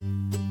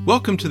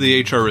Welcome to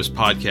the HR Risk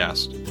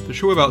Podcast, the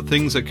show about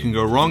things that can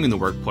go wrong in the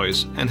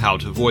workplace and how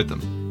to avoid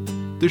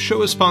them. This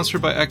show is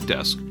sponsored by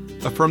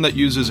Ekdesk, a firm that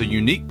uses a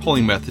unique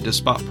polling method to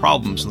spot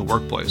problems in the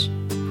workplace,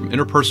 from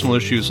interpersonal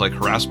issues like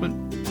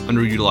harassment,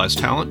 underutilized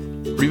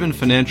talent, or even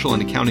financial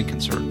and accounting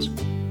concerns.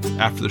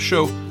 After the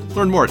show,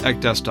 learn more at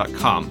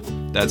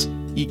ekdesk.com. That's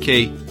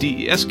EKDESK.com.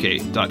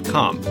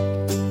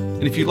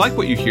 And if you like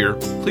what you hear,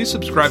 please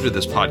subscribe to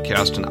this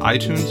podcast on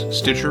iTunes,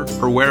 Stitcher,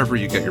 or wherever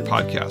you get your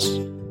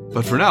podcasts.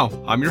 But for now,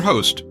 I'm your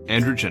host,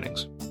 Andrew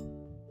Jennings.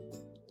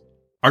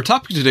 Our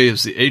topic today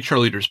is the HR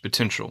leader's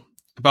potential,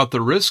 about the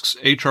risks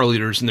HR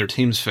leaders and their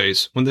teams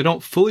face when they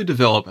don't fully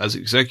develop as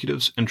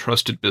executives and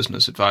trusted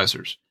business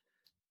advisors.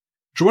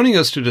 Joining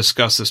us to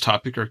discuss this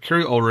topic are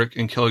Keri Ohlrich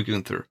and Kelly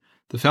Guenther,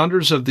 the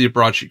founders of the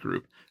Abbracci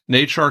Group, an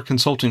HR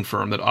consulting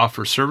firm that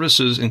offers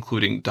services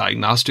including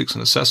diagnostics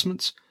and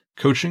assessments,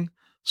 coaching,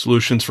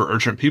 solutions for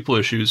urgent people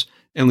issues,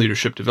 and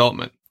leadership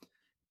development.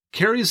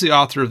 Keri is the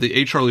author of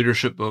the HR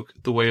leadership book,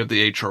 The Way of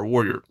the HR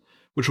Warrior,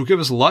 which will give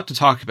us a lot to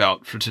talk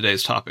about for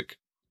today's topic.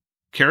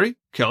 Keri,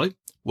 Kelly,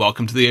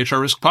 welcome to the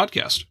HR Risk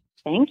Podcast.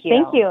 Thank you.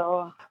 Thank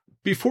you.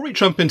 Before we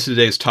jump into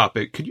today's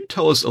topic, could you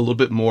tell us a little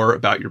bit more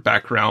about your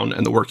background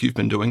and the work you've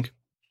been doing?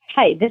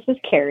 Hi, this is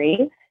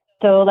Keri.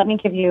 So let me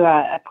give you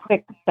a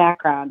quick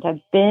background.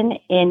 I've been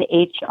in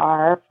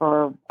HR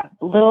for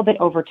a little bit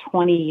over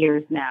 20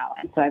 years now.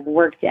 And so I've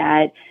worked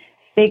at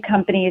big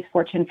companies,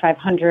 Fortune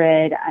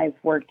 500. I've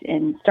worked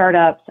in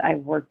startups. I've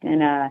worked in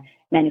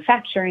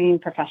manufacturing,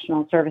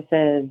 professional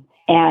services,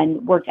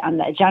 and worked on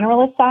the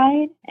generalist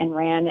side and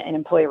ran an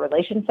employee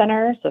relations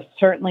center. So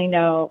certainly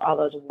know all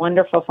those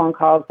wonderful phone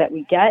calls that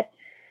we get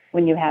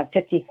when you have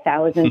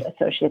 50,000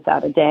 associates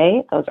out a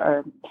day. Those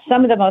are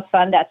some of the most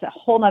fun. That's a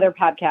whole nother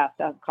podcast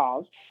of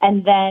calls.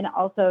 And then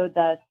also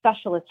the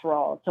specialist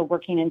role. So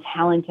working in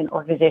talent and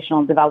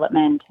organizational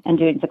development and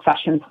doing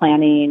succession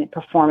planning,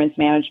 performance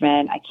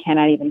management. I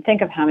cannot even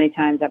think of how many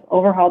times I've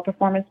overhauled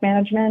performance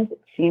management.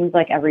 It seems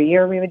like every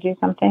year we would do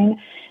something.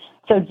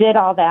 So did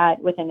all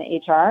that within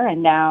the HR,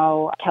 and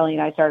now Kelly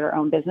and I started our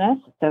own business.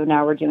 So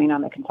now we're doing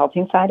on the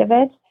consulting side of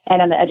it.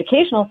 And on the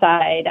educational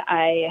side,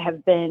 I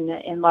have been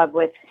in love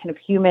with kind of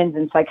humans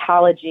and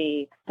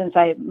psychology since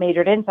I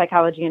majored in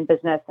psychology and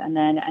business and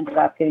then ended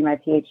up getting my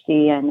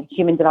PhD in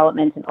human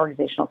development and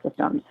organizational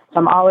systems. So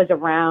I'm always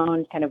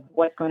around kind of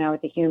what's going on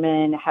with the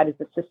human, how does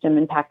the system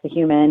impact the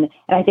human?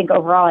 And I think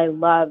overall I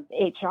love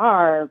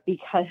HR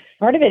because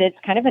part of it, it's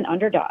kind of an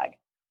underdog.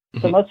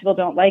 So most people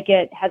don't like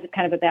it, has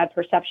kind of a bad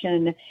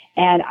perception.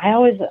 And I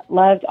always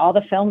loved all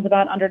the films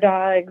about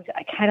underdogs.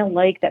 I kind of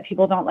like that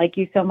people don't like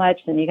you so much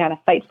and you got to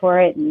fight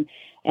for it and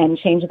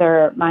change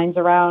their minds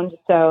around.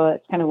 So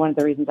it's kind of one of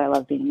the reasons I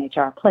love being in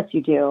HR. Plus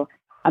you do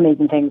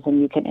amazing things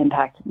and you can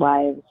impact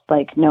lives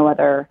like no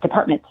other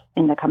department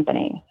in the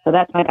company. So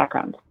that's my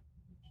background.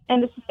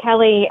 And this is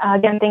Kelly.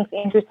 Again, thanks,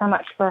 Andrew, so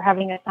much for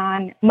having us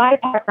on. My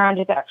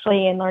background is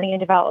actually in learning and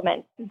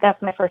development.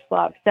 That's my first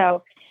love.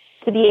 So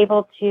to be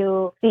able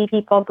to see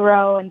people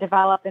grow and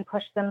develop and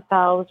push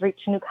themselves, reach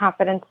new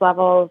confidence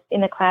levels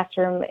in the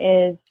classroom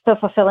is so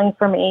fulfilling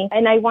for me.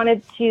 And I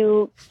wanted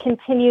to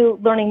continue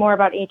learning more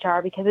about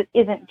HR because it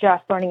isn't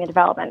just learning and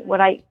development, what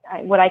I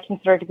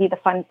consider to be the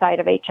fun side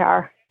of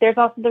HR. There's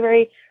also the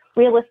very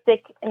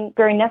realistic and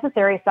very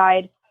necessary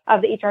side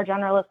of the HR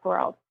generalist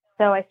world.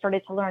 So I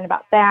started to learn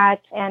about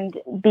that and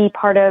be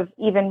part of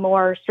even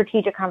more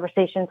strategic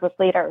conversations with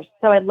leaders.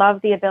 So I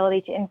love the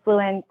ability to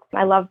influence.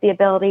 I love the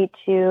ability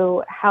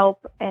to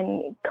help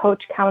and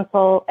coach,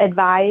 counsel,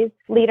 advise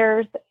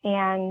leaders.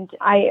 And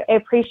I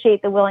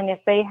appreciate the willingness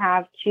they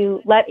have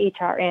to let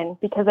HR in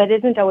because that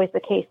isn't always the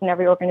case in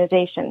every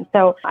organization.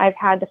 So I've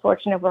had the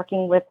fortune of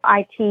working with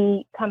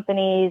IT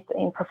companies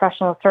in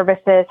professional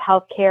services,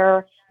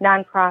 healthcare,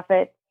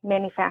 nonprofits,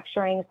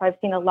 manufacturing. So I've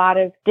seen a lot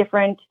of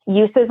different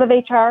uses of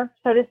HR,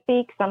 so to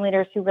speak. Some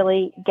leaders who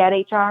really get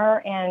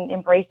HR and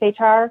embrace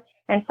HR,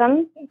 and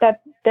some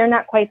that they're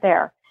not quite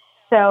there.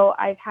 So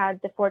I've had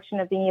the fortune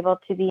of being able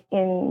to be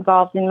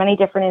involved in many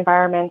different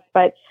environments,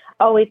 but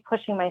always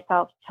pushing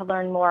myself to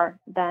learn more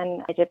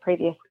than I did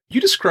previously.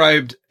 You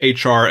described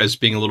HR as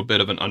being a little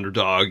bit of an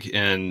underdog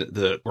in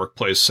the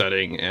workplace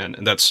setting,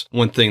 and that's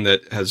one thing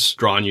that has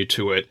drawn you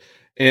to it.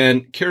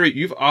 And Keri,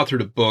 you've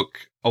authored a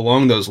book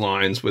along those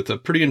lines with a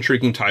pretty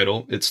intriguing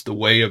title. It's The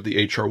Way of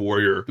the HR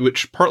Warrior,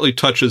 which partly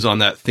touches on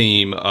that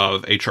theme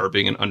of HR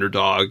being an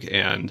underdog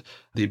and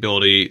the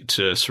ability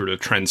to sort of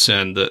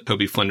transcend the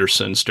Toby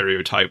Flenderson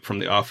stereotype from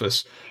The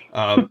Office.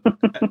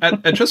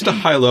 At just a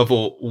high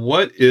level,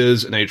 what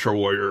is an HR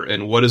warrior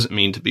and what does it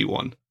mean to be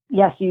one?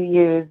 Yes, you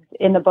use,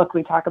 in the book,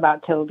 we talk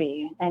about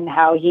Toby and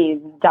how he's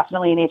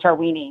definitely an HR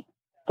weenie.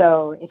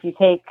 So if you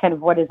take kind of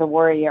what is a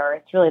warrior,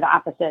 it's really the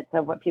opposite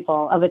of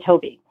a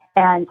Toby.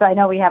 And so I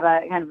know we have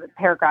a kind of a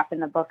paragraph in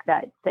the book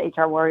that's the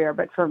HR warrior,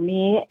 but for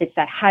me, it's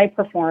that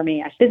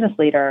high-performing business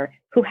leader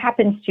who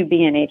happens to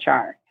be in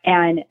HR.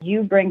 And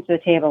you bring to the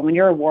table when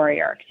you're a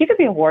warrior, because you could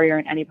be a warrior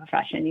in any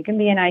profession. You can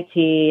be in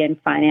IT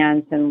and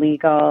finance and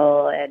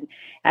legal and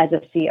as a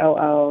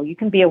COO, you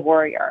can be a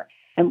warrior.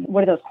 And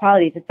what are those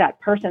qualities? It's that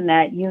person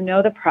that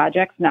the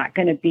project's not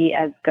going to be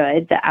as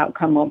good. The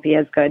outcome won't be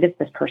as good if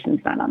this person's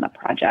not on the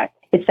project.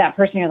 It's that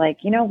person you're like,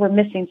 we're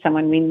missing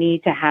someone. We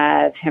need to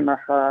have him or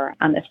her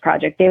on this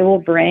project. They will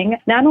bring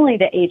not only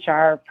the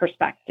HR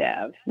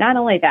perspective, not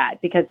only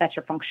that, because that's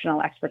your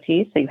functional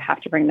expertise, so you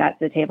have to bring that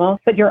to the table,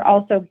 but you're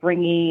also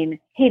bringing,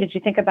 hey, did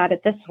you think about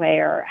it this way?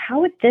 Or how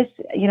would this,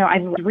 I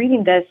was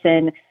reading this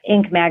in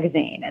Inc.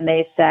 magazine, and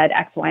they said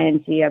X, Y,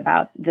 and Z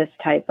about this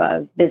type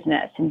of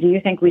business. And do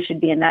you think we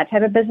should be in that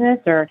type of business?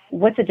 Or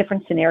what's a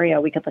different scenario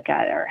we could look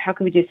at? Or how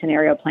could we do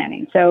scenario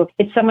planning? So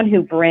it's someone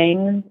who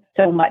brings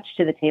so much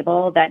to the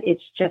table that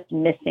it's just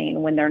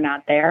missing when they're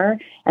not there.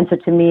 And so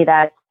to me,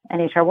 that's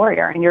an HR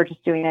warrior. And you're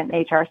just doing it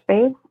in HR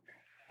space.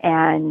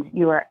 And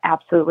you are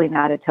absolutely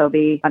not a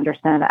Toby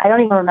Understand. I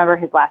don't even remember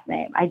his last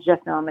name. I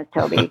just know him as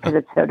Toby because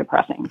it's so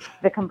depressing.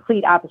 The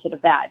complete opposite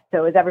of that.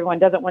 So as everyone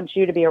doesn't want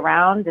you to be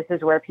around, this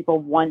is where people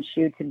want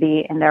you to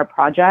be in their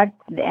project.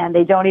 And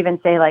they don't even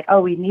say like,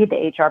 oh, we need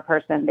the HR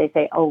person. They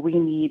say, oh, we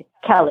need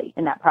Kelly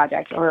in that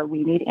project, or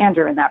we need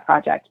Andrew in that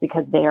project,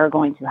 because they are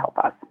going to help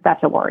us.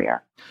 That's a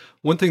warrior.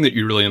 One thing that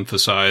you really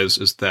emphasize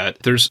is that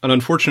there's an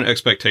unfortunate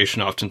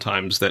expectation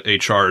oftentimes that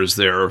HR is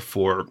there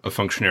for a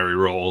functionary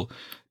role,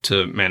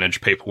 to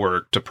manage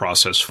paperwork, to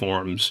process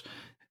forms.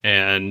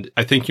 And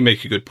I think you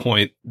make a good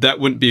point. That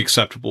wouldn't be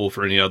acceptable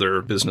for any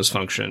other business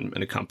function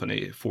in a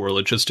company. For a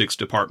logistics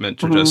department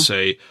to just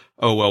say,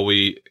 oh, well,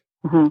 we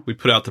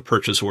put out the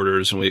purchase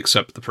orders and we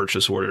accept the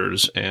purchase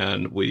orders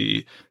and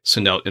we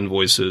send out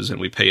invoices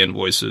and we pay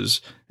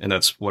invoices, and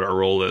that's what our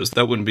role is.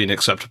 That wouldn't be an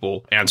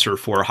acceptable answer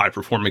for a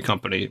high-performing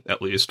company.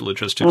 At least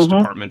logistics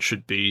department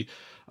should be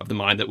of the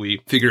mind that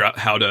we figure out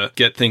how to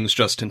get things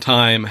just in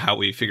time, how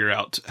we figure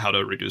out how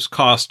to reduce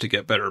costs to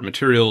get better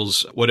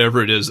materials,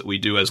 whatever it is that we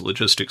do as a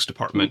logistics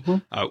department.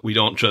 We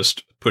don't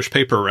just push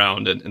paper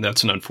around, and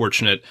that's an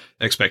unfortunate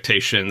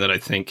expectation that I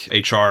think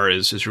HR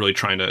is really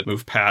trying to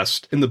move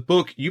past. In the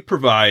book, you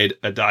provide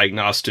a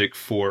diagnostic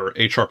for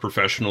HR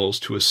professionals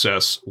to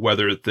assess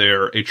whether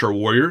they're HR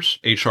warriors,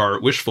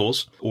 HR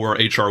wishfuls, or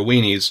HR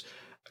weenies.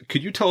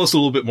 Could you tell us a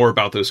little bit more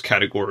about those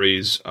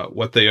categories,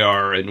 what they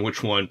are, and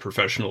which one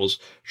professionals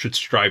should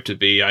strive to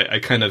be? I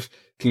kind of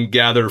can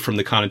gather from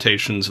the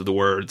connotations of the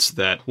words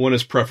that one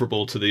is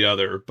preferable to the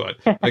other, but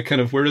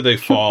where do they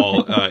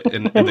fall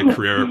in the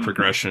career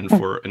progression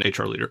for an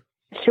HR leader?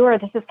 Sure,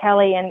 this is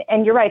Kelly,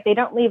 and you're right, they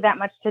don't leave that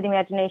much to the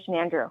imagination,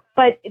 Andrew,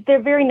 but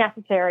they're very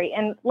necessary.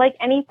 And like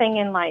anything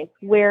in life,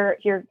 where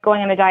you're going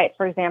on a diet,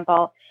 for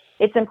example,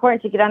 it's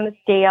important to get on the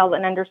scale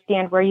and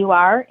understand where you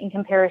are in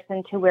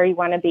comparison to where you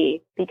want to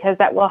be, because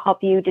that will help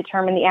you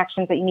determine the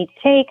actions that you need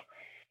to take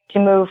to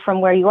move from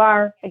where you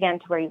are, again,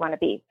 to where you want to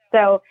be.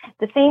 So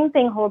the same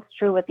thing holds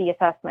true with the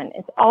assessment.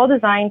 It's all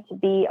designed to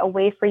be a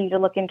way for you to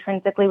look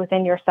intrinsically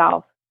within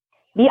yourself,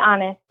 be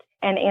honest,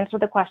 and answer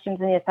the questions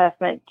in the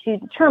assessment to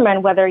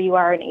determine whether you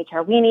are an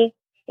HR weenie,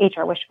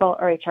 HR wishful,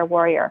 or HR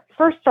warrior.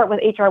 First, start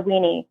with HR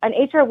weenie. An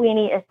HR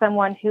weenie is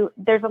someone who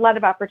there's a lot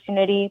of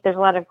opportunity, there's a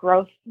lot of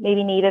growth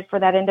maybe needed for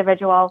that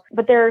individual,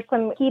 but there are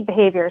some key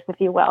behaviors, if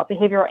you will,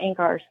 behavioral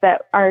anchors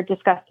that are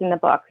discussed in the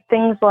book.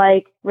 Things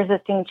like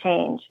resisting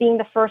change, being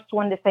the first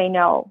one to say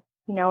no,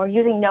 or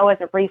using no as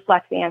a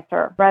reflex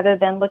answer rather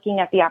than looking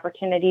at the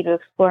opportunity to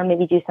explore and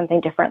maybe do something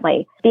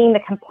differently. Being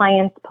the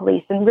compliance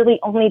police and really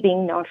only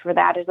being known for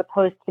that as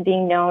opposed to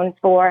being known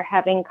for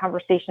having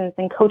conversations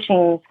and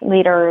coaching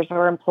leaders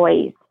or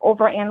employees.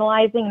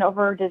 Overanalyzing and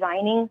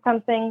over-designing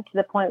something to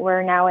the point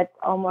where now it's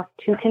almost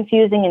too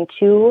confusing and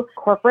too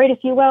corporate, if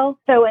you will.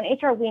 So an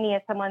HR weenie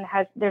is someone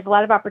there's a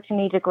lot of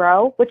opportunity to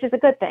grow, which is a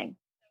good thing.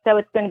 So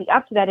it's going to be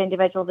up to that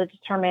individual to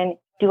determine,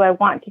 do I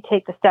want to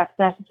take the steps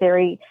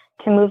necessary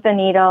to move the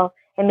needle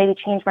and maybe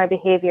change my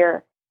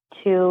behavior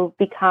to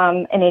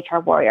become an HR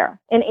warrior?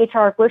 An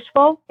HR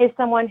wishful is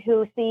someone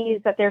who sees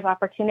that there's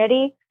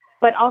opportunity,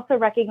 but also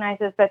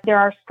recognizes that there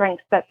are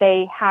strengths that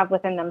they have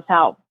within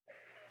themselves.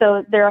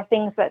 So there are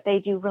things that they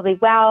do really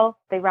well.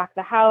 They rock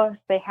the house.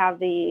 They have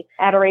the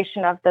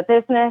adoration of the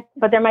business,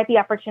 but there might be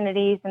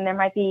opportunities and there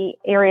might be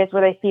areas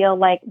where they feel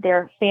like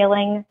they're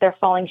failing. They're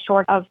falling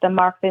short of the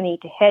mark they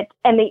need to hit.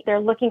 And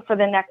they're looking for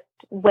the next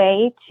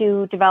way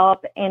to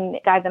develop and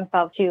guide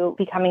themselves to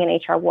becoming an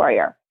HR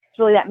warrior. It's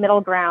really that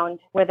middle ground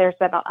where there's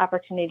that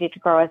opportunity to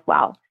grow as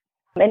well.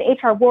 An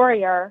HR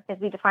warrior, as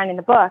we define in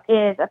the book,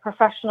 is a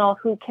professional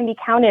who can be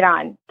counted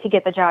on to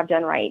get the job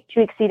done right,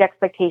 to exceed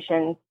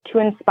expectations, to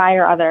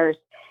inspire others,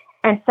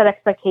 and set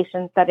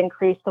expectations that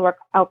increase the work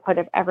output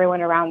of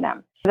everyone around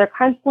them. They're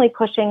constantly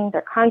pushing,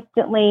 they're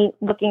constantly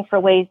looking for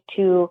ways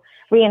to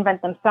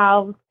reinvent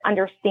themselves,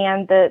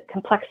 understand the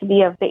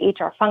complexity of the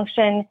HR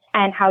function,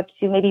 and how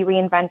to maybe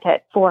reinvent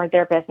it for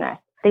their business.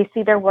 They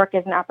see their work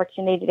as an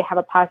opportunity to have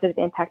a positive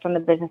impact on the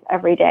business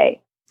every day.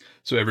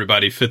 So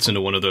everybody fits into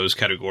one of those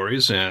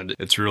categories, and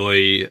it's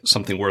really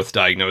something worth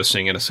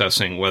diagnosing and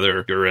assessing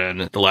whether you're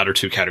in the latter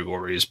two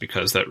categories,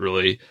 because that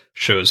really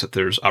shows that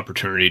there's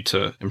opportunity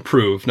to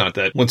improve. Not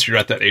that once you're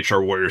at that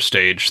HR warrior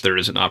stage, there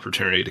is an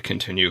opportunity to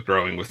continue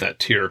growing with that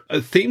tier.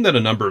 A theme that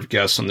a number of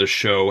guests on this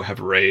show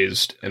have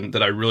raised, and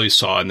that I really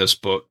saw in this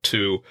book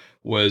too,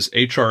 was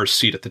HR's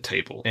seat at the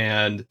table,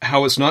 and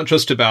how it's not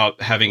just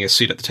about having a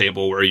seat at the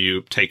table where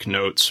you take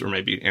notes or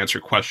maybe answer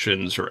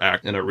questions or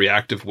act in a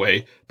reactive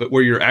way, but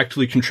where you're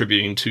actively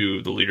contributing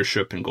to the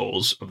leadership and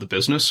goals of the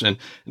business. And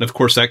of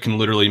course, that can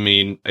literally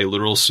mean a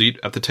literal seat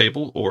at the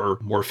table, or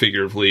more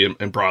figuratively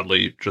and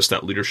broadly, just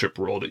that leadership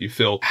role that you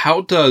fill.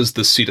 How does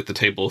the seat at the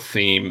table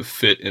theme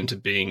fit into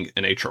being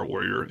an HR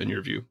warrior in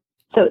your view?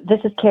 So this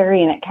is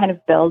Keri, and it kind of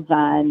builds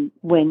on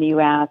when you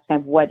asked kind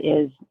of what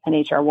is an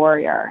HR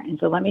warrior. And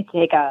so let me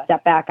take a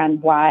step back on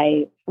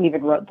why we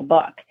even wrote the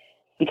book,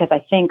 because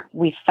I think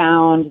we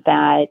found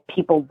that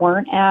people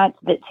weren't at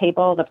the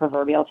table, the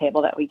proverbial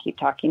table that we keep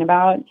talking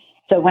about.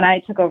 So when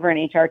I took over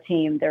an HR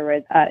team, there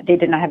was they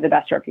did not have the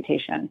best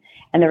reputation.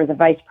 And there was a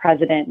vice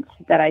president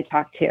that I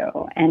talked to,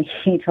 and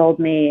he told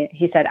me,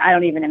 he said, I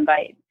don't even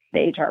invite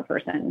the HR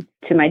person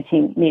to my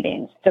team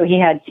meetings. So he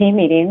had team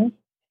meetings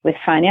with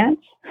finance,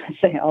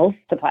 sales,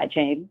 supply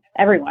chain,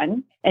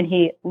 everyone. And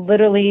he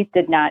literally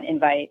did not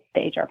invite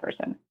the HR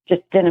person,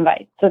 just didn't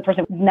invite. So the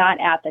person was not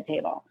at the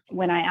table.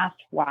 When I asked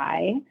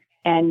why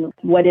and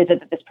what is it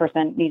that this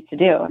person needs to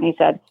do, and he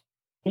said,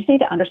 you just need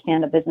to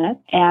understand the business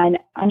and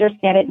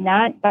understand it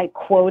not by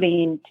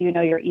quoting, do you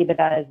know your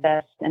EBITDA is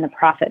this and the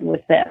profit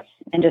was this,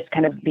 and just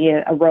kind of be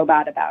a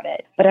robot about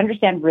it, but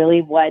understand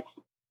really what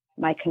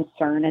my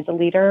concern as a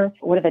leader.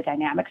 What are the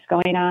dynamics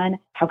going on?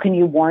 How can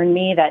you warn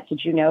me that, did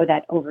you know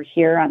that over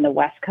here on the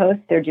West Coast,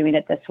 they're doing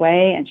it this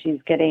way and she's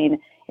getting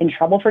in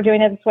trouble for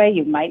doing it this way?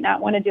 You might not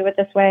want to do it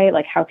this way.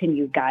 Like, how can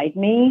you guide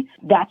me?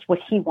 That's what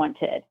he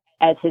wanted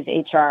as his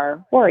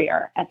HR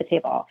warrior at the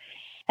table.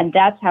 And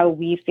that's how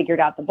we figured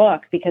out the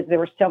book, because there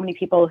were so many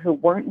people who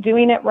weren't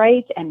doing it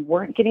right and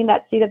weren't getting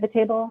that seat at the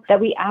table,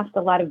 that we asked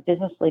a lot of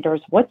business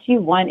leaders, what do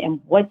you want and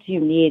what do you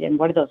need? And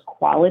what are those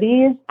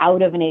qualities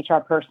out of an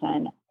HR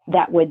person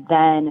that would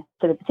then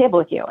sit at the table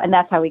with you? And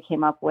that's how we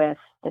came up with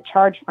the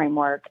charge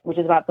framework, which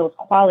is about those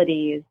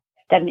qualities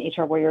that an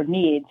HR warrior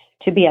needs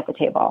to be at the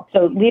table.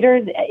 So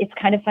leaders, it's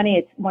kind of funny.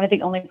 It's one of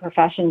the only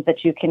professions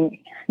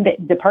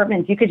that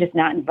departments you could just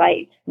not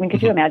invite. I mean,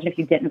 could you imagine if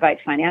you didn't invite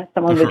finance?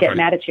 Someone would get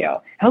mad at you.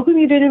 How come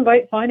you didn't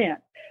invite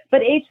finance?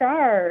 But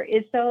HR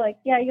is so like,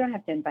 yeah, you don't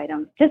have to invite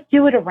them. Just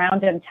do it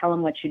around them. Tell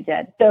them what you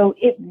did. So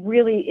it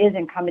really is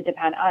incumbent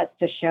upon us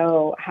to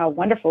show how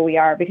wonderful we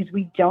are, because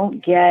we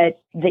don't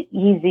get the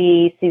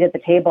easy seat at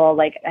the table.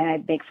 Like, and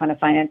I make fun of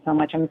finance so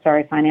much. I'm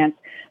sorry, finance.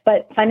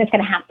 But finance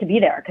going to have to be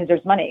there because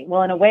there's money.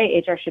 Well, in a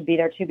way, HR should be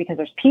there too because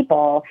there's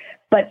people.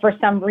 But for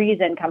some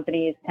reason,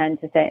 companies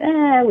tend to say,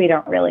 we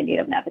don't really need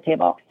them at the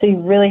table. So you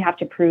really have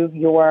to prove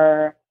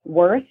your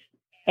worth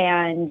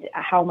and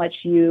how much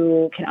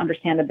you can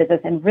understand the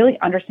business and really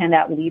understand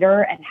that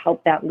leader and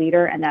help that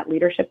leader and that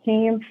leadership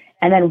team.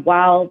 And then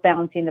while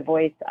balancing the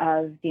voice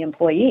of the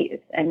employees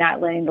and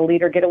not letting the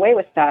leader get away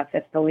with stuff.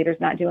 If the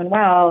leader's not doing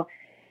well,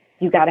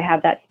 you got to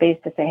have that space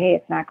to say, hey,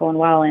 it's not going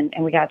well. And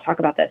we got to talk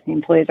about this. The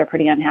employees are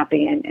pretty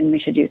unhappy and we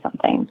should do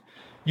something.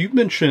 You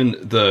mentioned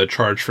the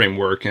charge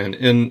framework, and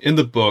in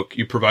the book,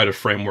 you provide a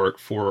framework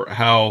for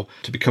how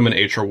to become an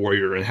HR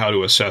warrior and how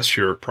to assess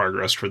your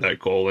progress for that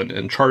goal.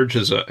 And charge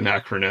is an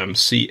acronym,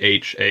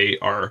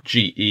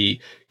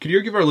 CHARGE. Could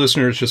you give our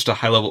listeners just a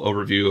high-level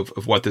overview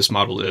of what this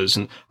model is?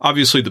 And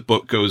obviously, the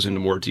book goes into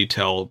more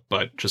detail,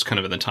 but just kind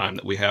of in the time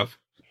that we have.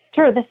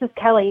 Sure. This is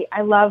Kelly.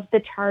 I love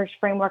the charge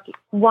framework.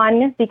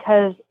 One,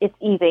 because it's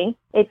easy.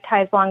 It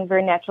ties along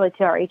very naturally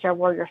to our HR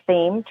warrior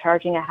theme,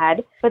 charging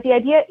ahead. But the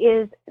idea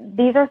is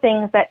these are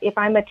things that if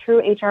I'm a true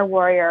HR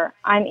warrior,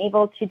 I'm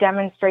able to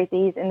demonstrate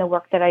these in the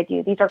work that I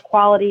do. These are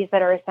qualities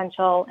that are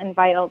essential and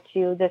vital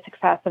to the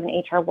success of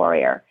an HR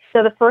warrior.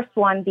 So the first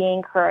one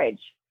being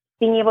courage.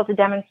 Being able to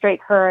demonstrate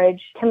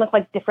courage can look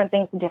like different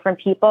things to different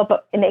people,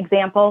 but an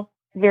example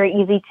very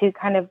easy to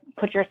kind of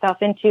put yourself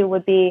into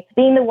would be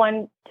being the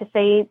one to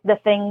say the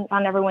thing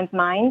on everyone's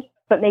mind,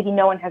 but maybe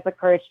no one has the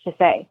courage to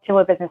say to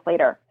a business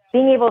leader.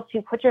 Being able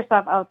to put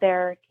yourself out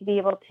there to be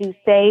able to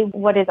say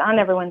what is on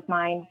everyone's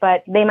mind,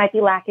 but they might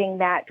be lacking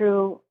that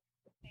true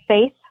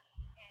faith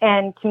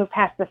and to move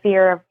past the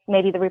fear of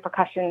maybe the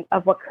repercussions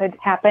of what could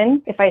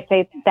happen if I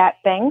say that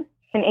thing.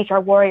 An HR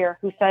warrior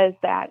who says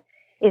that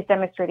is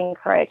demonstrating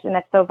courage, and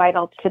that's so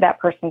vital to that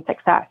person's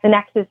success. The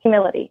next is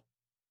humility.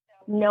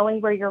 Knowing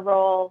where your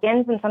role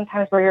ends and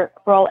sometimes where your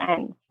role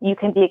ends. You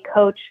can be a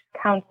coach,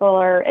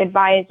 counselor,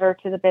 advisor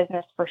to the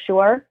business for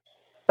sure,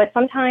 but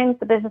sometimes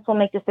the business will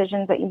make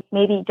decisions that you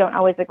maybe don't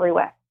always agree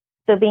with.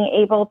 So being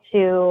able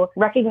to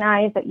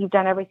recognize that you've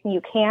done everything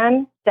you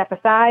can, step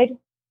aside,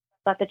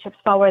 let the chips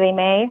fall where they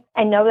may,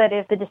 and know that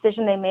if the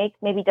decision they make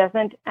maybe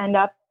doesn't end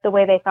up the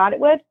way they thought it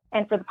would,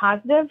 and for the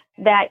positive,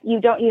 that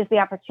you don't use the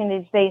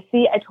opportunity to say,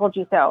 see, I told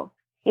you so.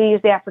 You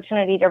use the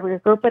opportunity to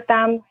regroup with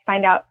them,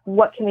 find out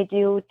what can we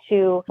do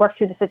to work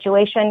through the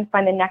situation,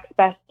 find the next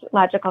best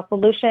logical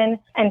solution,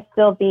 and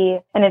still be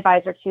an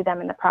advisor to them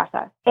in the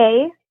process.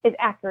 A is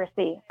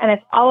accuracy, and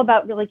it's all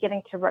about really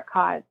getting to root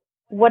cause.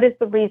 What is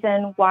the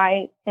reason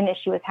why an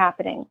issue is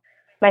happening?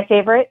 My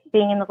favorite,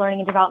 being in the learning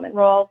and development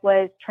role,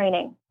 was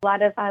training. A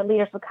lot of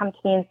leaders would come to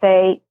me and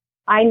say,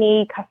 I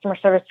need customer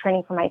service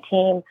training for my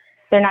team.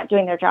 They're not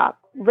doing their job.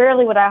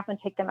 Rarely would I often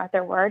take them at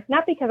their word,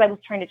 not because I was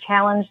trying to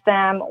challenge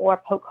them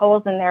or poke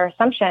holes in their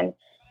assumption,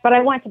 but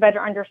I want to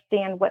better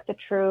understand what the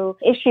true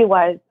issue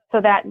was so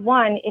that,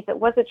 one, if it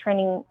was a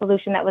training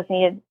solution that was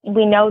needed,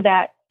 we know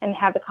that and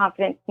have the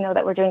confidence to know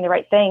that we're doing the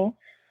right thing,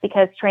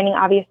 because training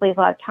obviously is a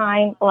lot of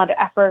time, a lot of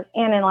effort,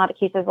 and in a lot of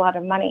cases, a lot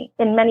of money.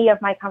 In many of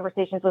my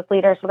conversations with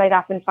leaders, what I'd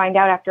often find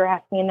out after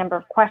asking a number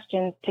of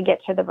questions to get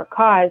to the root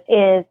cause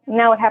is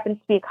now it happens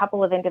to be a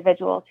couple of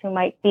individuals who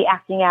might be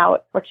acting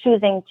out or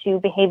choosing to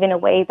behave in a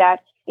way that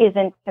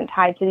isn't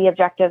tied to the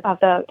objective of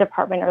the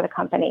department or the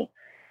company.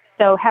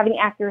 So having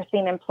accuracy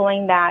and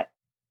employing that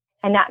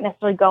and not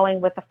necessarily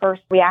going with the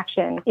first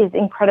reaction is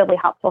incredibly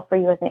helpful for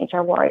you as an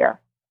HR warrior.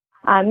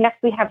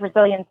 Next, we have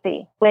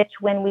resiliency, which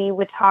when we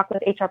would talk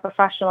with HR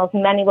professionals,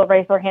 many will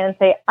raise their hand and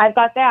say, I've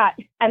got that.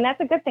 And that's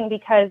a good thing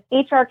because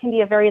HR can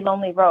be a very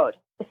lonely road,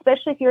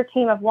 especially if you're a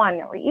team of one,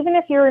 or even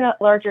if you're in a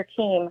larger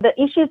team. The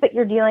issues that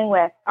you're dealing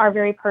with are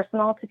very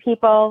personal to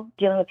people,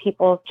 dealing with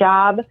people's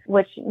job,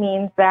 which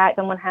means that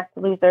someone has to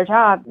lose their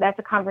job. That's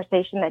a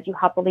conversation that you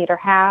help a leader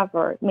have,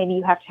 or maybe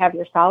you have to have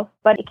yourself,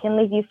 but it can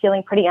leave you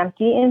feeling pretty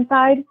empty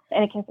inside,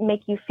 and it can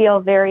make you feel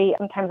very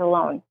sometimes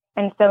alone.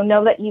 And so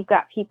know that you've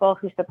got people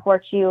who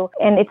support you,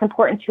 and it's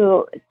important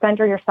to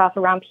center yourself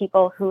around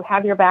people who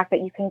have your back that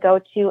you can go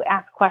to,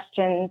 ask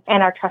questions,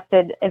 and are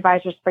trusted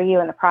advisors for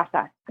you in the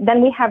process.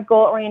 Then we have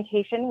goal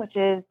orientation, which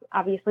is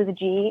obviously the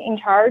G in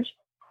charge.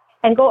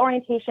 And goal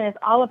orientation is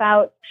all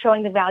about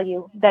showing the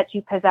value that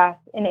you possess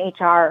in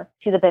HR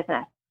to the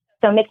business.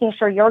 So making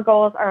sure your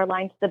goals are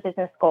aligned to the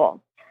business goal.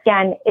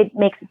 Again, it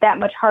makes it that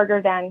much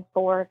harder than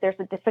for if there's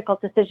a difficult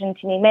decision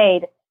to be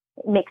made.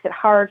 It makes it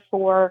hard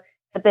for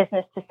the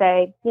business to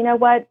say, you know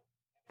what,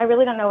 I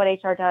really don't know what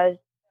HR does,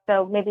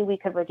 so maybe we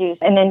could reduce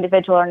an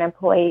individual or an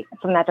employee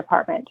from that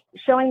department.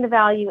 Showing the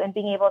value and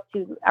being able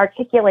to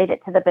articulate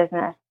it to the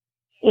business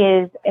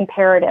is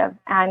imperative,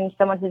 and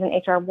someone who's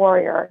an HR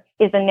warrior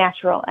is a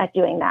natural at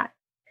doing that.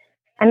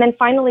 And then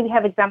finally, we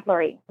have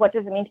exemplary. What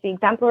does it mean to be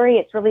exemplary?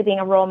 It's really being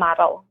a role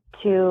model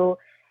to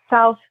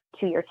self,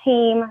 to your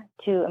team,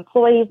 to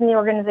employees in the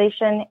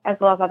organization, as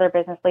well as other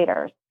business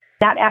leaders.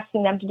 Not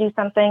asking them to do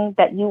something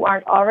that you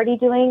aren't already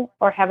doing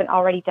or haven't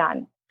already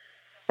done.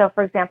 So,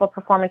 for example,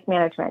 performance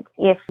management.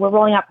 If we're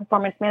rolling out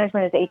performance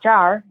management as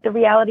HR, the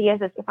reality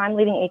is if I'm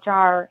leading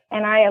HR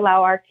and I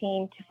allow our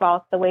team to fall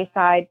to the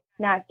wayside,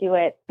 not do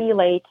it, be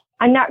late,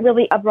 I'm not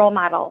really a role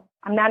model.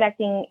 I'm not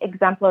acting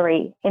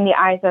exemplary in the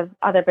eyes of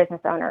other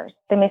business owners.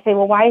 They may say,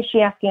 well, why is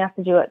she asking us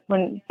to do it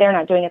when they're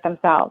not doing it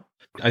themselves?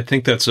 I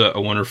think that's a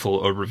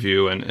wonderful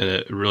overview, and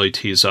it really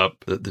tees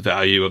up the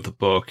value of the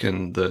book.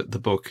 And the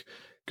book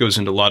goes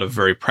into a lot of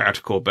very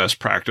practical best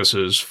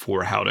practices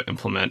for how to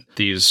implement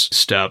these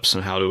steps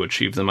and how to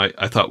achieve them. I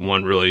thought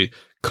one really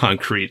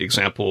concrete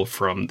example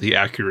from the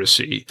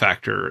accuracy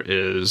factor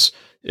is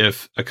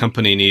if a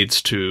company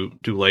needs to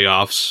do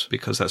layoffs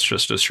because that's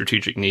just a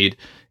strategic need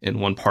in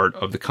one part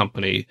of the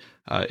company,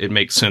 it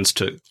makes sense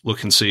to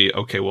look and see,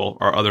 okay, well,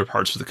 are other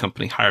parts of the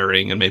company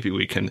hiring? And maybe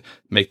we can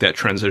make that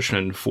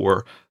transition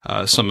for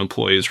some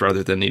employees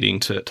rather than needing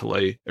to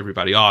lay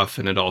everybody off.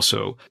 And it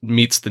also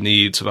meets the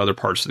needs of other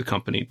parts of the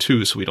company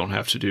too, so we don't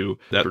have to do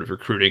that sort of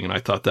recruiting. And I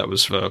thought that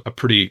was a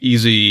pretty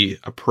easy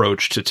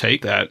approach to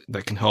take that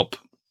can help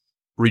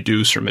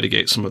reduce or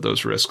mitigate some of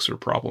those risks or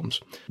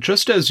problems.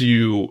 Just as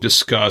you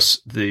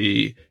discuss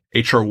the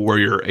HR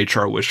warrior,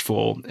 HR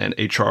wishful, and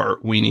HR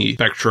weenie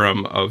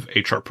spectrum of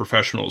HR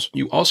professionals,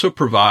 you also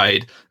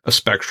provide a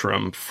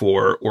spectrum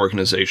for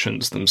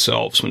organizations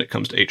themselves when it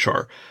comes to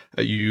HR.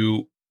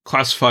 You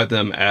classify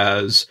them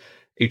as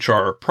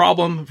HR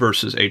problem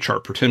versus HR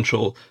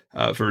potential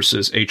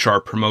versus HR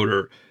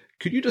promoter.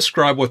 Could you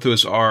describe what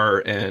those are?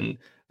 And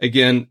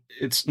again,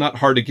 it's not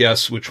hard to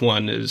guess which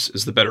one is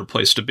the better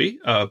place to be,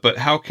 but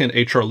how can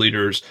HR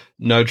leaders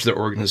nudge their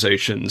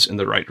organizations in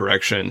the right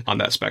direction on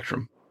that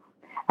spectrum?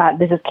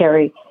 This is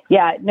Keri.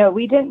 Yeah, no,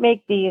 we didn't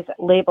make these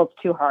labels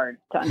too hard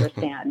to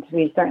understand.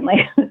 We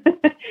certainly,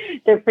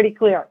 they're pretty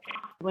clear.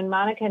 When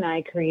Monica and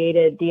I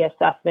created the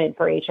assessment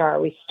for HR,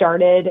 we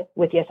started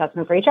with the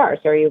assessment for HR.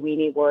 So are you a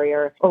weenie,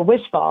 warrior, or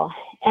wishful?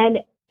 And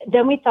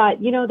then we thought,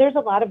 there's a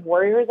lot of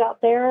warriors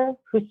out there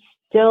who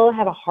still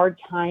have a hard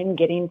time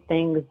getting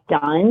things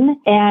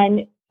done.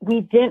 And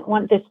we didn't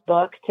want this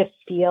book to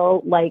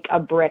feel like a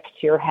brick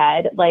to your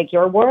head, like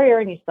you're a warrior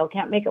and you still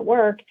can't make it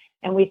work.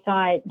 And we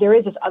thought there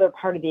is this other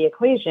part of the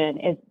equation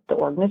is the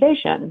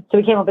organization. So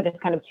we came up with this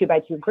kind of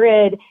 2x2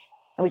 grid,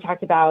 and we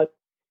talked about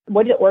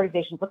what do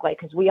organizations look like?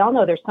 Because we all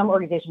know there's some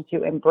organizations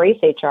who embrace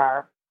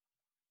HR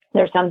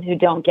There's some who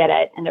don't get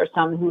it, and there's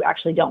some who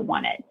actually don't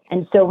want it.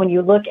 And so when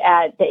you look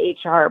at the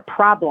HR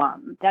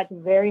problem, that's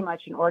very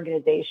much an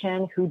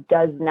organization who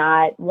does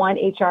not want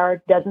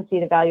HR, doesn't see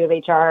the value of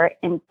HR,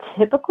 and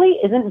typically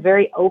isn't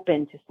very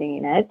open to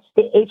seeing it.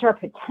 The HR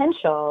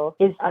potential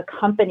is a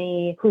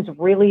company who's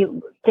really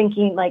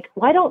thinking like,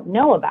 well, I don't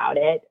know about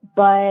it,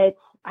 but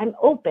I'm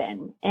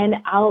open and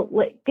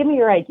give me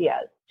your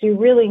ideas. So you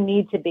really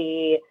need to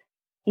be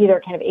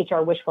either kind of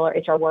HR wishful or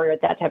HR warrior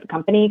at that type of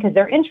company because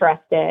they're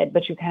interested,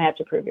 but you kind of have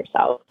to prove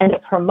yourself. And a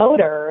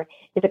promoter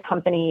is a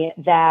company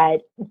that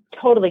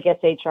totally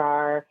gets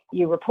HR.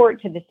 You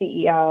report to the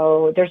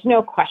CEO. There's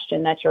no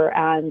question that you're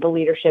on the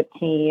leadership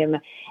team,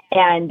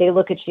 and they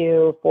look at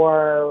you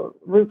for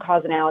root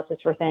cause analysis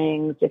for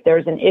things. If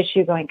there's an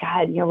issue going,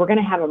 God, we're going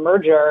to have a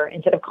merger,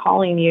 instead of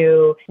calling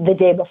you the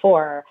day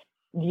before,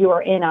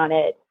 you're in on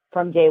it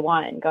from day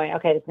one, going,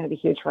 okay, this is going to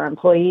be huge for our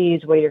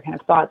employees. What are your kind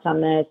of thoughts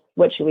on this?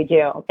 What should we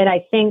do? And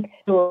I think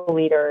to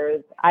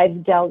leaders, I've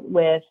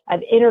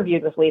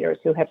interviewed with leaders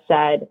who have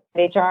said,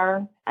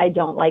 HR, I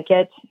don't like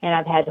it, and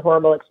I've had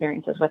horrible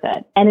experiences with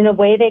it. And in a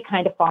way, they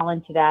kind of fall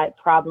into that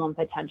problem,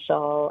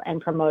 potential,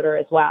 and promoter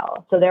as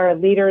well. So there are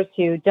leaders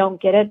who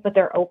don't get it, but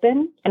they're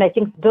open. And I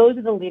think those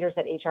are the leaders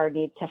that HR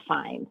needs to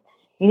find.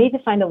 You need to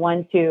find the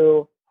ones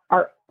who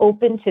are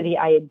open to the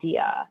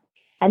idea.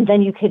 And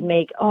then you could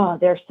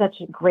they're such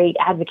great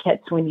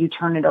advocates when you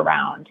turn it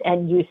around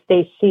and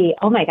they see,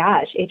 oh my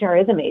gosh, HR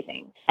is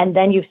amazing. And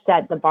then you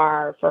set the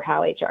bar for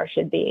how HR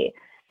should be.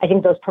 I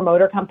think those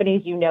promoter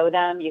companies,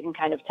 them, you can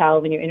kind of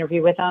tell when you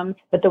interview with them.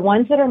 But the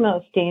ones that are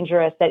most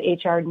dangerous that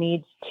HR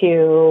needs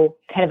to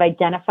kind of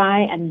identify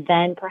and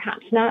then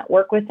perhaps not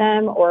work with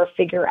them or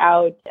figure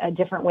out a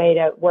different way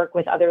to work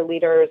with other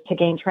leaders to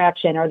gain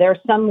traction. Or there are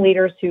some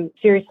leaders who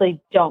seriously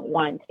don't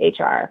want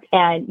HR.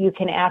 And you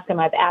can ask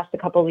them. I've asked a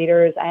couple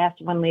leaders. I asked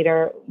one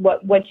leader,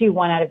 what do you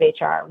want out of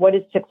HR? What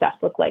does success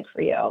look like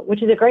for you?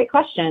 Which is a great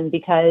question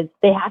because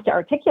they have to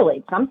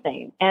articulate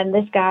something. And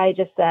this guy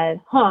just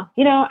said,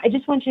 I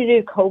just want you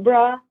to do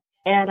COBRA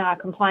and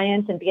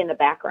compliance and be in the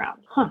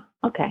background.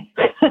 Okay.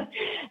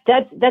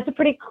 That's a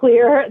pretty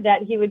clear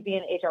that he would be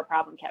in HR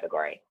problem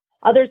category.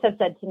 Others have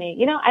said to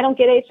me, I don't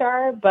get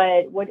HR,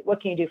 but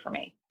what can you do for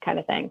me kind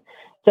of thing.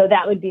 So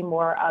that would be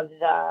more of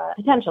the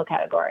potential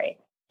category.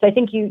 So I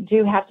think you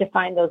do have to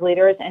find those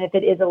leaders. And if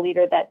it is a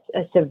leader that's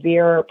a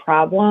severe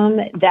problem,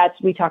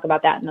 we talk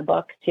about that in the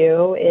book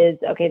too, is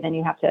okay, then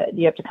you have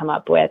to come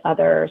up with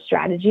other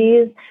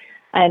strategies.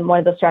 And one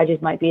of those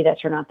strategies might be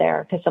that you're not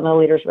there because some of the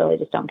leaders really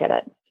just don't get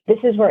it. This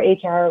is where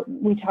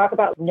we talk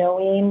about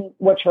knowing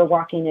what you're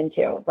walking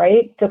into,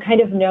 right? So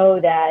kind of know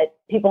that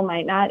people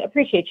might not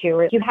appreciate you,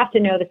 or you have to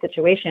know the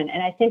situation.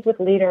 And I think with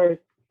leaders,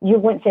 you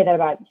wouldn't say that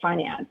about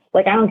finance.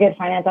 Like, I don't get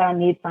finance, I don't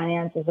need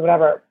finances or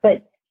whatever.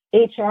 But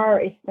HR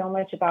is so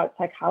much about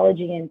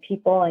psychology and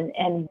people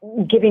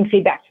and giving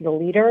feedback to the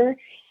leader.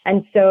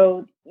 And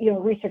so,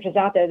 research is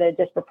out there that a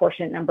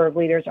disproportionate number of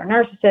leaders are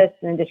narcissists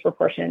and a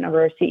disproportionate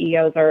number of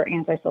CEOs are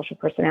antisocial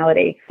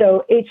personality.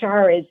 So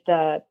HR is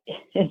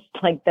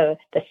like the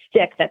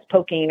stick that's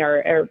poking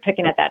or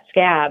picking at that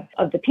scab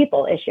of the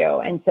people issue.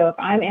 And so if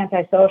I'm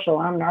antisocial,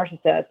 I'm a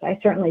narcissist, I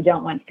certainly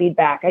don't want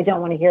feedback. I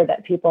don't want to hear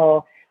that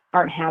people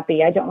aren't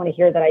happy. I don't want to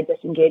hear that I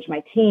disengage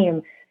my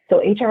team. So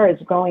HR is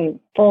going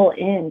full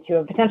into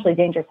a potentially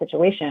dangerous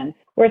situation,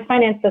 whereas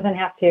finance doesn't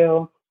have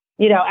to.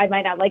 I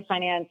might not like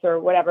finance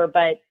or whatever,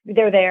 but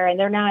they're there and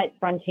they're not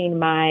fronting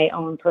my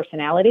own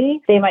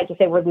personality. They might just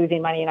say we're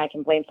losing money and I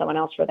can blame someone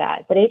else for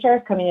that. But HR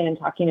is coming in and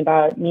talking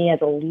about me as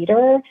a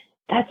leader.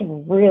 That's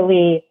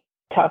really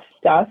tough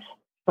stuff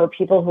for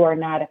people who are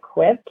not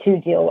equipped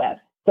to deal with.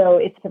 So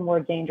it's a more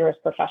dangerous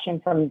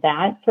profession from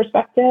that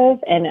perspective.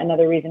 And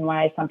another reason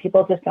why some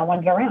people just don't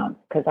want to get around,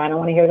 because I don't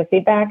want to hear the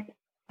feedback.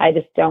 I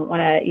just don't want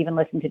to even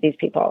listen to these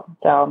people.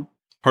 So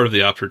part of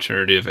the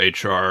opportunity of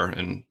HR,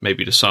 and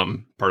maybe to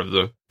some part of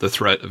the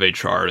threat of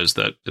HR, is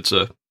that it's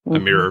a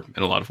mirror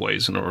in a lot of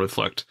ways, and it'll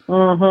reflect a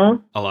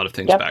lot of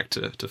things back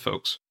to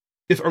folks.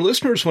 If our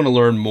listeners want to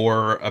learn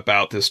more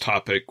about this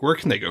topic, where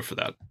can they go for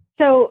that?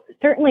 So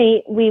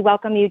certainly we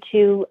welcome you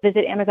to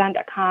visit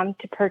Amazon.com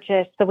to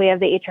purchase The Way of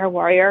the HR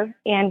Warrior.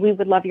 And we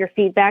would love your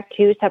feedback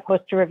too, so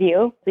post a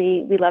review.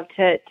 We love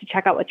to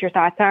check out what your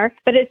thoughts are.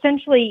 But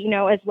essentially,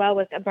 as well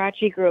with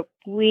Abbracci Group,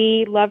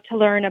 we love to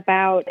learn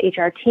about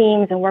HR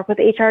teams and work with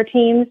HR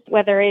teams,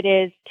 whether it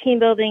is team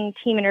building,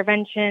 team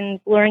interventions,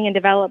 learning and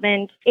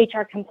development,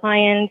 HR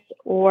compliance,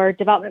 or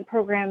development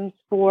programs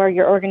for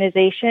your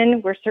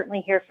organization. We're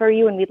certainly here for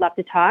you and we'd love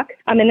to talk.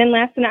 And then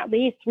last but not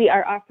least, we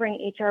are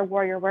offering HR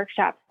Warrior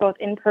workshops, both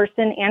in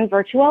person and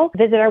virtual.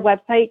 Visit our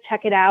website,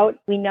 check it out.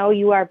 We know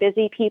you are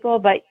busy people,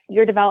 but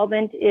your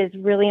development is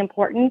really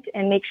important,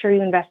 and make sure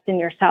you invest in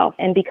yourself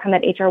and become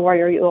that HR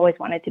warrior you always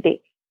wanted to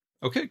be.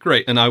 Okay,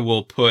 great. And I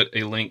will put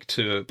a link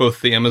to both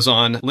the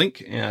Amazon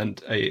link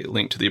and a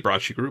link to the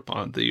Abbracci Group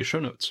on the show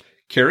notes.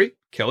 Keri,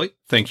 Kelly,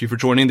 thank you for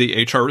joining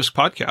the HR Risk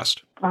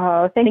Podcast.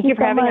 Oh, thank you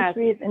for having us.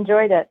 We've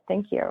enjoyed it.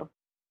 Thank you.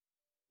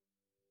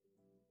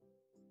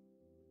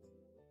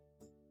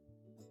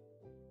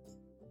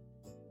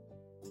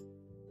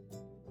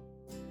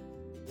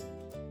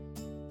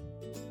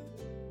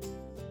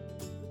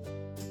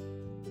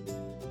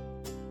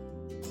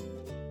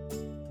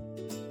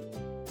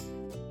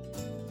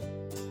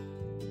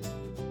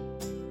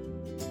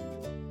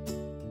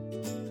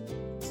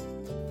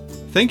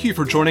 Thank you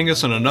for joining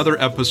us on another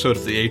episode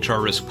of the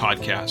HR Risk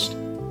Podcast.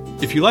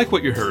 If you like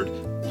what you heard,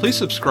 please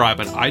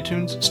subscribe on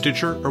iTunes,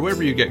 Stitcher, or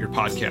wherever you get your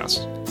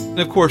podcasts. And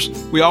of course,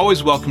 we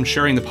always welcome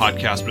sharing the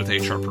podcast with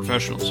HR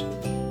professionals.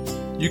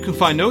 You can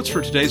find notes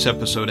for today's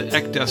episode at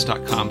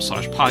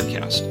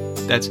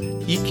ekdesk.com/podcast. That's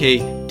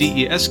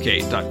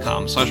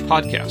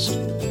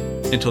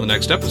ekdesk.com/podcast. Until the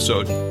next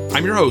episode,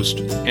 I'm your host,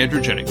 Andrew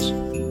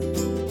Jennings.